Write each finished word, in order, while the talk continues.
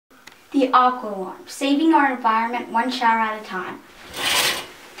The Aquaalarm, saving our environment one shower at a time.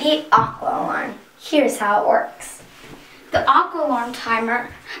 The Aquaalarm. Here's how it works. The Aquaalarm timer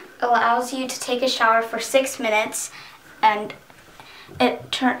allows you to take a shower for 6 minutes, and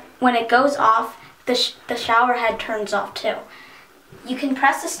when it goes off, the shower head turns off too. You can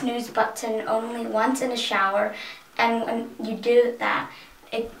press the snooze button only once in a shower, and when you do that,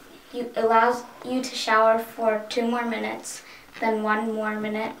 it allows you to shower for 2 more minutes, then 1 more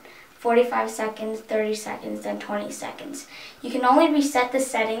minute, 45 seconds, 30 seconds, then 20 seconds. You can only reset the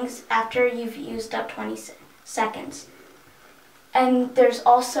settings after you've used up 20 seconds. And there's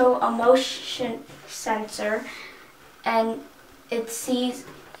also a motion sensor, and it sees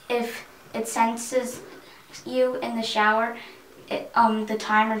if it senses you in the shower, the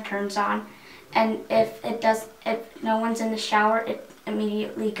timer turns on, and if no one's in the shower, it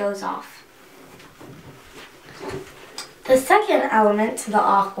immediately goes off. The second element to the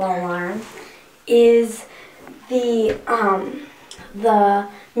Aquaalarm is the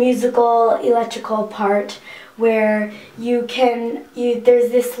musical electrical part, where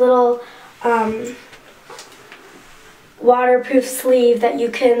there's this little waterproof sleeve that you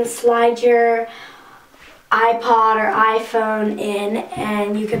can slide your iPod or iPhone in,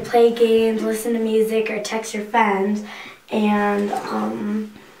 and you can play games, listen to music, or text your friends. And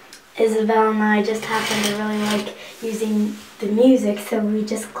Isabelle and I just happen to really like using the music, so we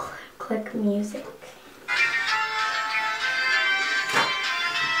just click music.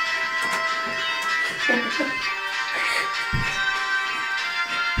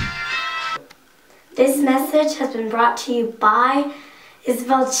 This message has been brought to you by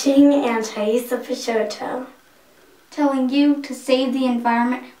Isabelle Ching and Thaissa Isabelle, telling you to save the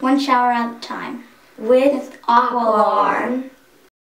environment one shower at a time with Aquaalarm.